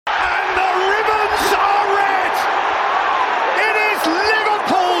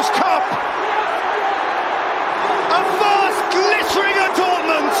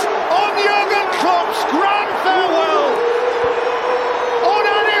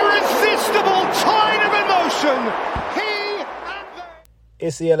London, he and they.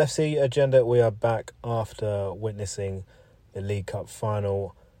 It's the LFC agenda. We are back after witnessing the League Cup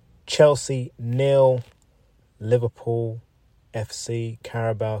final. Chelsea 0, Liverpool FC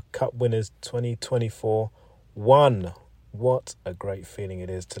Carabao Cup winners 2024 1. What a great feeling it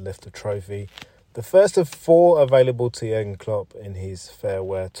is to lift a trophy. The first of 4 available to Jurgen Klopp in his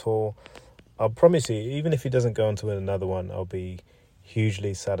farewell tour. I'll promise you, even if he doesn't go on to win another one, I'll be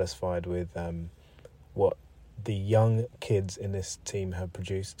hugely satisfied with what the young kids in this team have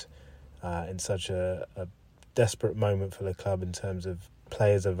produced in such a desperate moment for the club in terms of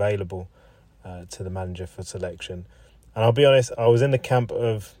players available to the manager for selection. And I'll be honest, I was in the camp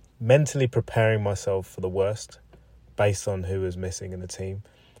of mentally preparing myself for the worst based on who was missing in the team,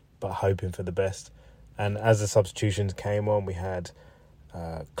 but hoping for the best. And as the substitutions came on, we had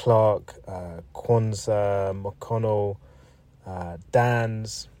Clark, Kwanzaa, McConnell,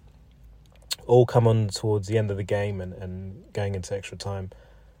 Dans, all come on towards the end of the game and going into extra time.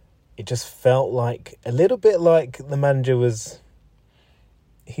 It just felt like a little bit like the manager was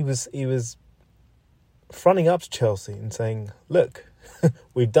fronting up to Chelsea and saying, look,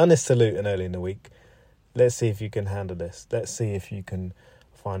 we've done this to Luton early in the week. Let's see if you can handle this. Let's see if you can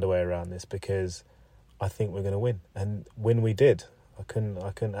find a way around this, because I think we're going to win. And when we did, I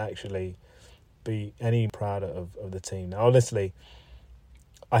couldn't actually be any prouder of the team. Now, honestly,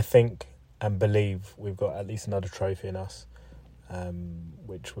 I think and believe we've got at least another trophy in us,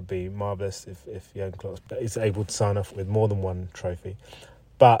 which would be marvellous if Jurgen Klopp is able to sign off with more than one trophy.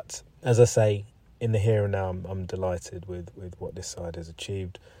 But, as I say, in the here and now, I'm delighted with what this side has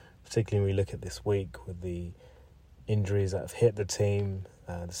achieved, particularly when we look at this week with the injuries that have hit the team,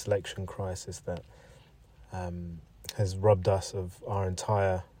 the selection crisis that has robbed us of our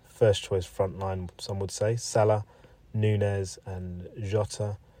entire first-choice front line, some would say. Salah, Nunez and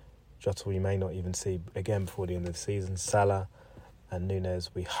Jota. Jota we may not even see again before the end of the season. Salah and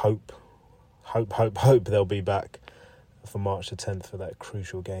Nunez, we hope they'll be back for March the 10th for that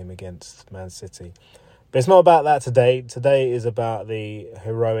crucial game against Man City. But it's not about that today. Today is about the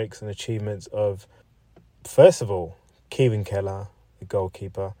heroics and achievements of, first of all, Kevin Keller, the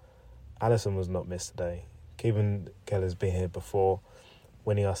goalkeeper. Alisson was not missed today. Kevin Keller's been here before,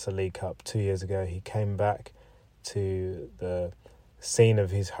 winning us the League Cup 2 years ago. He came back to the scene of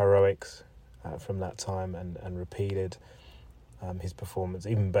his heroics from that time and repeated his performance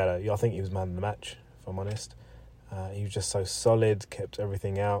even better. I think he was man of the match, if I'm honest. He was just so solid, kept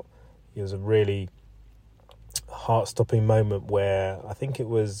everything out. It was a really heart-stopping moment where I think it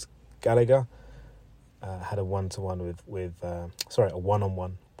was Gallagher had a one-on-one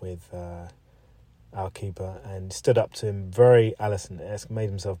with our keeper and stood up to him, very Alisson-esque, made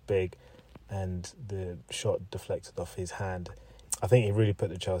himself big, and the shot deflected off his hand. I think he really put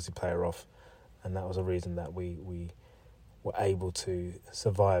the Chelsea player off, and that was a reason that we were able to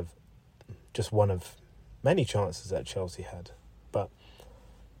survive just one of many chances that Chelsea had. But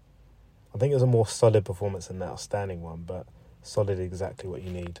I think it was a more solid performance than an outstanding one, but solid exactly what you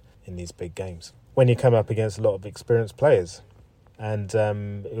need in these big games when you come up against a lot of experienced players. And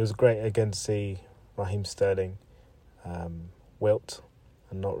it was great again to see Raheem Sterling wilt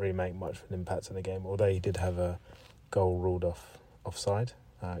and not really make much of an impact in the game, although he did have a goal ruled offside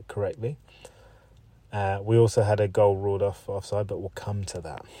correctly. We also had a goal ruled offside, but we'll come to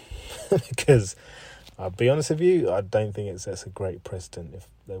that because I'll be honest with you, I don't think it sets a great precedent if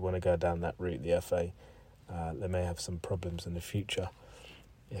they want to go down that route, the FA. They may have some problems in the future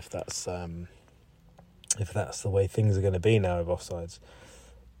if that's the way things are going to be now with offsides.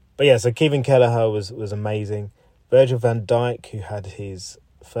 But yeah, so Kevin Kelleher was amazing. Virgil van Dijk, who had his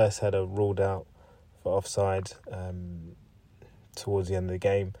first header ruled out for offside towards the end of the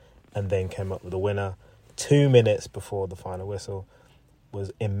game and then came up with a winner 2 minutes before the final whistle,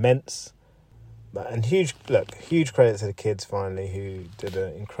 was immense. And huge credit to the kids finally, who did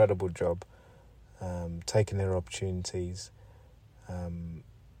an incredible job taking their opportunities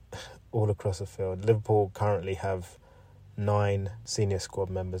all across the field. Liverpool currently have 9 senior squad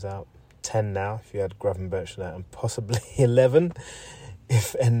members out, 10 now if you had Gravenberch out, and possibly 11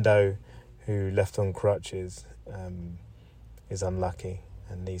 if Endo, who left on crutches, is unlucky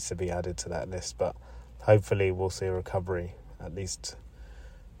and needs to be added to that list. But hopefully we'll see a recovery, at least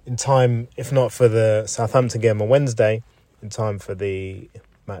in time, if not for the Southampton game on Wednesday, in time for the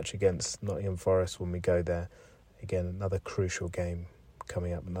match against Nottingham Forest when we go there. Again, another crucial game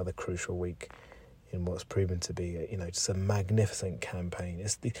coming up, another crucial week in what's proven to be, just a magnificent campaign.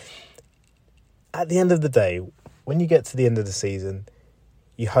 At the end of the day, when you get to the end of the season,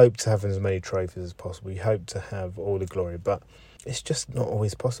 you hope to have as many trophies as possible. You hope to have all the glory, but it's just not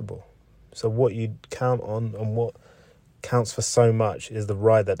always possible. So what you count on and what counts for so much is the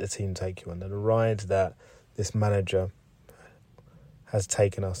ride that the team take you on, and the ride that this manager has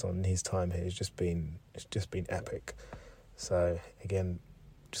taken us on in his time here. It's just been epic. So again,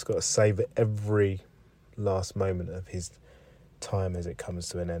 just got to savour every last moment of his time as it comes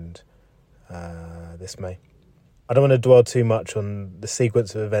to an end this May. I don't want to dwell too much on the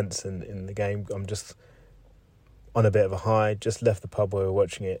sequence of events in the game. I'm just on a bit of a high. Just left the pub where we were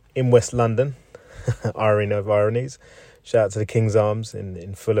watching it in West London. Irony of ironies. Shout out to the King's Arms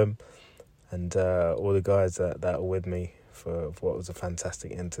in Fulham and all the guys that were with me for what was a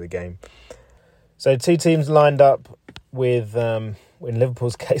fantastic end to the game. So two teams lined up with, in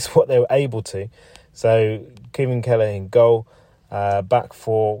Liverpool's case, what they were able to. So Kevin Keller in goal, back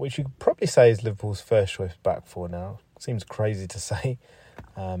four, which you could probably say is Liverpool's first choice back four now. Seems crazy to say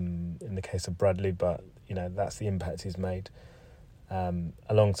in the case of Bradley, but that's the impact he's made.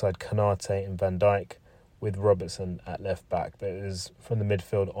 Alongside Konate and Van Dijk, with Robertson at left back. But it was from the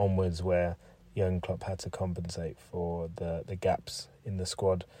midfield onwards where Jurgen Klopp had to compensate for the gaps in the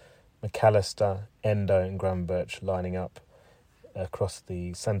squad. McAllister, Endo and Gravenberch lining up across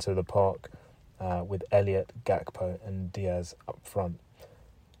the centre of the park with Elliott, Gakpo and Diaz up front.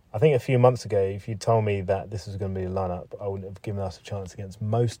 I think a few months ago, if you told me that this was going to be a lineup, I wouldn't have given us a chance against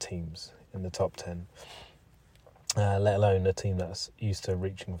most teams in the top 10. Let alone a team that's used to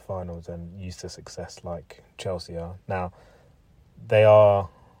reaching finals and used to success like Chelsea are. Now, they are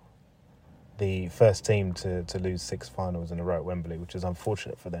the first team to lose 6 finals in a row at Wembley, which is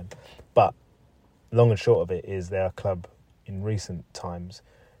unfortunate for them. But long and short of it is they're a club in recent times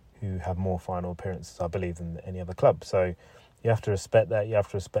who have more final appearances, I believe, than any other club. So you have to respect that. You have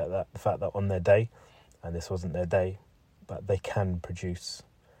to respect that the fact that on their day, and this wasn't their day, but they can produce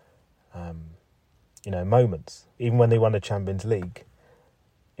moments. Even when they won the Champions League,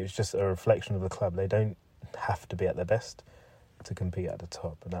 it was just a reflection of the club. They don't have to be at their best to compete at the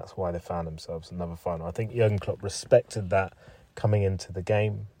top, and that's why they found themselves another final. I think Jurgen Klopp respected that coming into the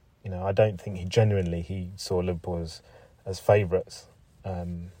game. I don't think he saw Liverpool as favourites,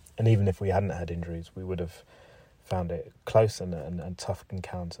 and even if we hadn't had injuries, we would have found it close and tough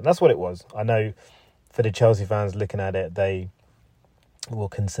encounters, and that's what it was. I know for the Chelsea fans looking at it, they will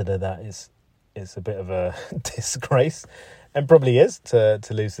consider that it's a bit of a disgrace, and probably is to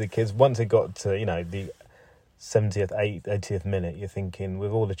lose to the kids. Once it got to the 70th, 80th minute, you're thinking,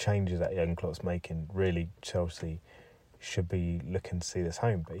 with all the changes that Jurgen Klopp's making, really Chelsea should be looking to see this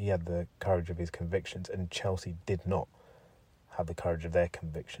home. But he had the courage of his convictions, and Chelsea did not have the courage of their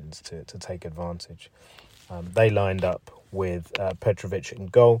convictions to take advantage. They lined up with Petrovic in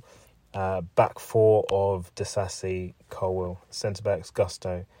goal, back four of Disasi, Colwill, centre-backs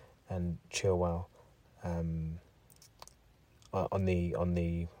Gusto and Chilwell on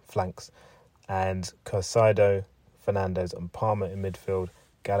the flanks, and Caicedo, Fernandes and Palmer in midfield,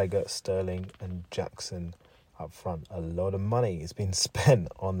 Gallagher, Sterling and Jackson up front. A lot of money has been spent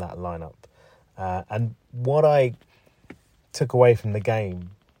on that lineup. And what I took away from the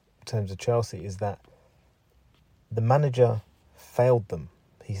game in terms of Chelsea is that the manager failed them.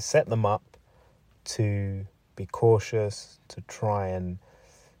 He set them up to be cautious, to try and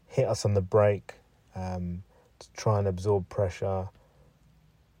hit us on the break, to try and absorb pressure.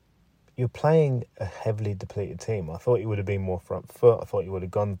 You're playing a heavily depleted team. I thought you would have been more front foot. I thought you would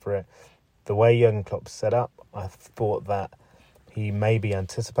have gone for it. The way Jurgen Klopp set up, I thought that he maybe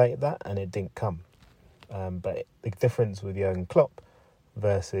anticipated that and it didn't come. But the difference with Jurgen Klopp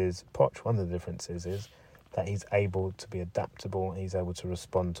versus Poch, one of the differences is that he's able to be adaptable. He's able to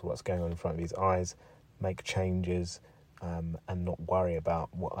respond to what's going on in front of his eyes, make changes, and not worry about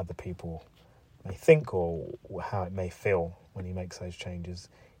what other people may think or how it may feel when he makes those changes.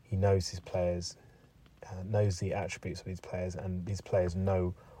 He knows his players, knows the attributes of these players, and these players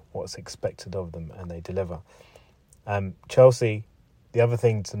know what's expected of them, and they deliver. Chelsea, the other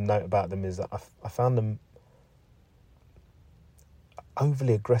thing to note about them is that I found them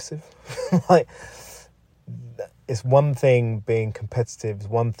overly aggressive. Like, it's one thing being competitive, it's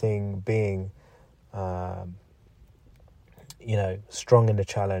one thing being strong in the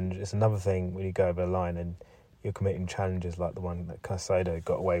challenge. It's another thing when you go over the line and you're committing challenges like the one that Caicedo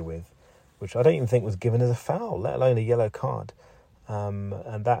got away with, which I don't even think was given as a foul, let alone a yellow card. And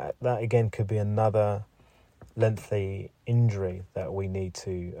that again could be another lengthy injury that we need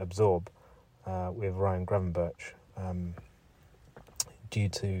to absorb with Ryan Gravenberch due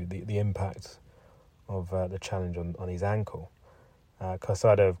to the impact of the challenge on his ankle.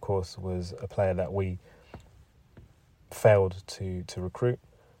 Caicedo, of course, was a player that we failed to recruit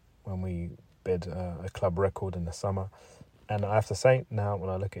when we bid a club record in the summer, And I have to say, now when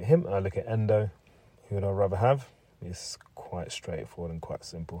I look at him and I look at Endo, who would I rather have? It's quite straightforward and quite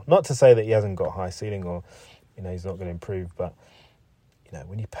simple. Not to say that he hasn't got high ceiling or, he's not going to improve, but,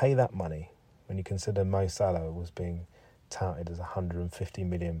 when you pay that money, when you consider Mo Salah was being touted as a £150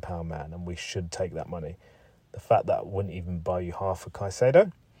 million man, and we should take that money, the fact that wouldn't even buy you half a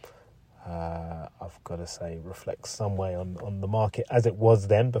Caicedo, I've got to say, reflects some way on the market as it was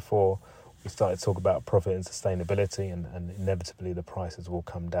then before we started to talk about profit and sustainability, and inevitably the prices will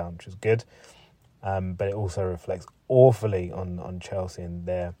come down, which is good. But it also reflects awfully on Chelsea and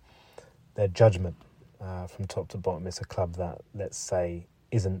their judgment from top to bottom. It's a club that, let's say,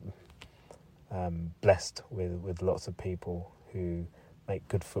 isn't blessed with lots of people who make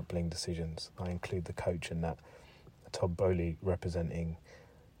good footballing decisions. I include the coach in that, Todd Bowley, representing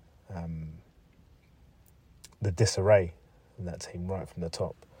the disarray in that team right from the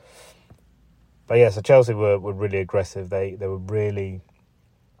top. But yeah, so Chelsea were really aggressive. They were really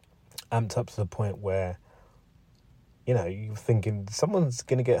amped up to the point where, you're thinking someone's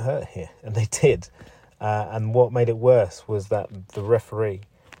going to get hurt here. And they did. And what made it worse was that the referee,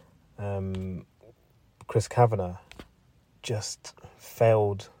 Chris Kavanagh, just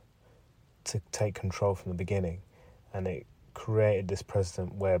failed to take control from the beginning. And it created this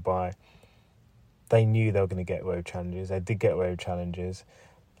precedent whereby they knew they were going to get away with challenges. They did get away with challenges.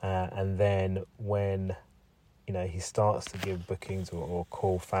 And then when, he starts to give bookings or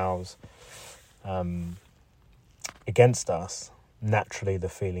call fouls against us, naturally the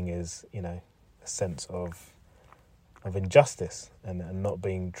feeling is, a sense of injustice and not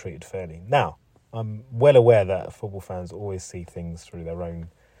being treated fairly. Now, I'm well aware that football fans always see things through their own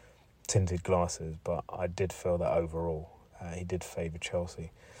tinted glasses, but I did feel that overall he did favour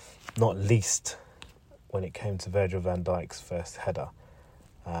Chelsea, not least when it came to Virgil van Dijk's first header.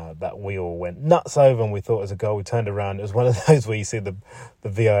 That we all went nuts over and we thought it was a goal. We turned around. It was one of those where you see the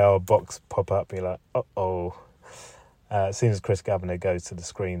VAR box pop up. You're like, uh-oh. As soon as Chris Kavanagh goes to the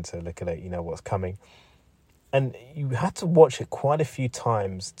screen to look at it, you know what's coming. And you had to watch it quite a few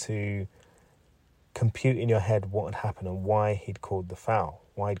times to compute in your head what had happened and why he'd called the foul,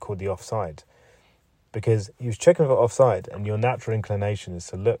 why he'd called the offside. Because he was checking for offside, and your natural inclination is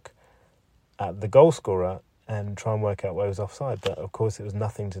to look at the goal scorer and try and work out where he was offside. But, of course, it was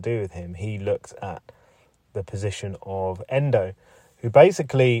nothing to do with him. He looked at the position of Endo, who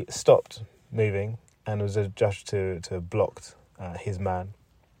basically stopped moving and was adjudged to have blocked his man.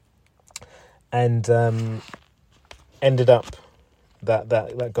 And ended up,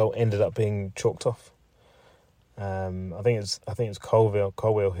 that goal ended up being chalked off. I think it's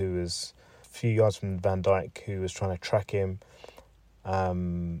Colwill who was a few yards from Van Dijk, who was trying to track him.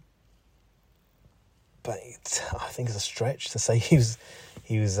 But I think it's a stretch to say he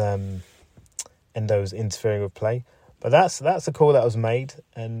was Endo was interfering with play. But that's a call that was made,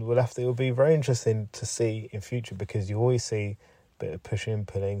 and it will be very interesting to see in future, because you always see a bit of pushing,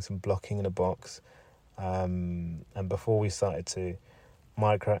 pulling, some blocking in the box. And before we started to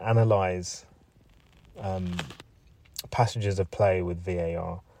micro-analyse passages of play with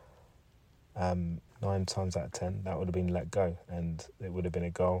VAR, 9 times out of 10 that would have been let go and it would have been a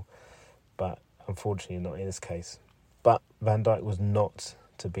goal. But unfortunately not in this case. But Van Dijk was not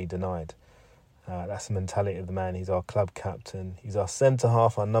to be denied. That's the mentality of the man. He's our club captain. He's our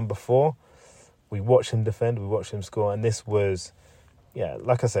centre-half, our number 4. We watched him defend, we watched him score, and this was,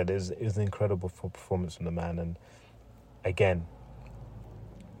 like I said, it was an incredible performance from the man. And again,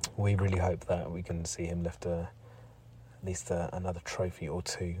 we really hope that we can see him lift at least another trophy or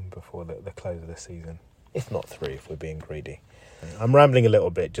 2 before the close of the season. If not 3, if we're being greedy. I'm rambling a little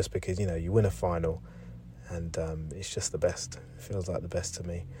bit just because, you win a final and it's just the best. It feels like the best to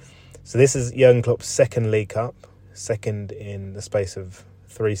me. So this is Jurgen Klopp's second League Cup, second in the space of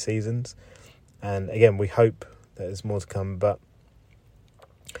 3 seasons. And again, we hope that there's more to come. But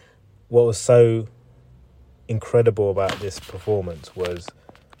what was so incredible about this performance was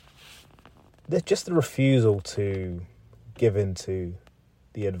just the refusal to give in to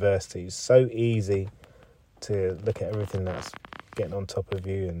the adversity. It's so easy to look at everything that's getting on top of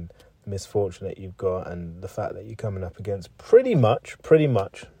you and the misfortune that you've got and the fact that you're coming up against pretty much,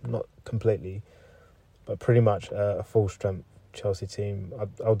 not completely, but pretty much a full-strength Chelsea team.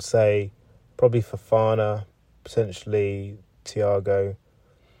 I would say probably Fofana, potentially Thiago,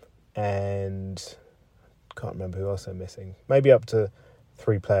 and can't remember who else they're missing. Maybe up to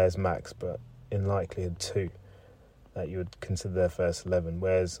 3 players max, but in likelihood 2 that you would consider their first 11.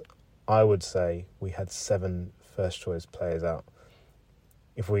 Whereas I would say we had 7 first-choice players out.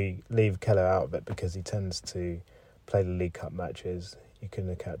 If we leave Keller out of it because he tends to play the League Cup matches, you can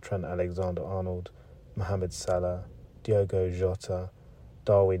look at Trent Alexander-Arnold, Mohamed Salah, Diogo Jota,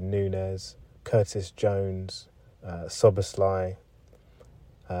 Darwin Núñez, Curtis Jones, Szoboszlai,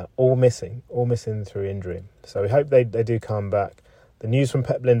 all missing through injury. So we hope they do come back. The news from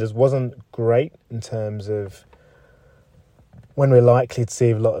Pep Linders wasn't great in terms of when we're likely to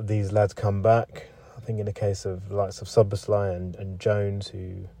see a lot of these lads come back. I think in the case of the likes of Szoboszlai and Jones,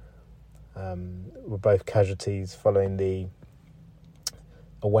 who were both casualties following the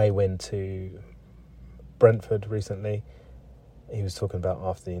away win to Brentford recently. He was talking about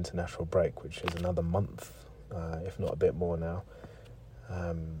after the international break, which is another month, if not a bit more now,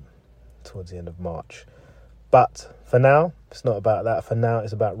 towards the end of March. But for now, it's not about that. For now,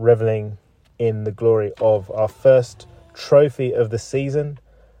 it's about revelling in the glory of our first trophy of the season,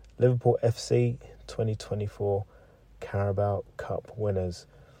 Liverpool FC 2024 Carabao Cup winners.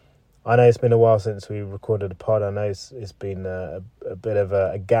 I know it's been a while since we recorded a pod. I know it's been a bit of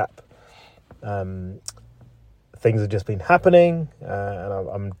a gap. Things have just been happening, and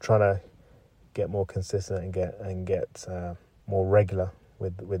I'm trying to get more consistent and get more regular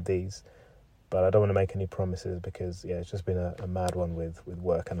with these. But I don't want to make any promises because it's just been a mad one with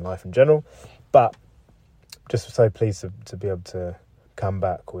work and life in general. But just so pleased to be able to come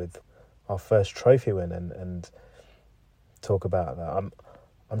back with our first trophy win and talk about that.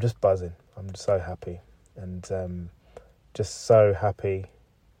 I'm just buzzing. I'm just so happy, and just so happy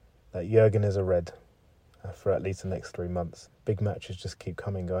that Jurgen is a Red for at least the next 3 months. Big matches just keep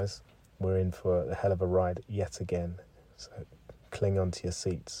coming, guys. We're in for a hell of a ride yet again. So cling onto your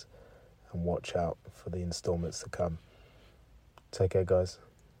seats and watch out for the instalments to come. Take care, guys.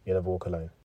 You never walk alone.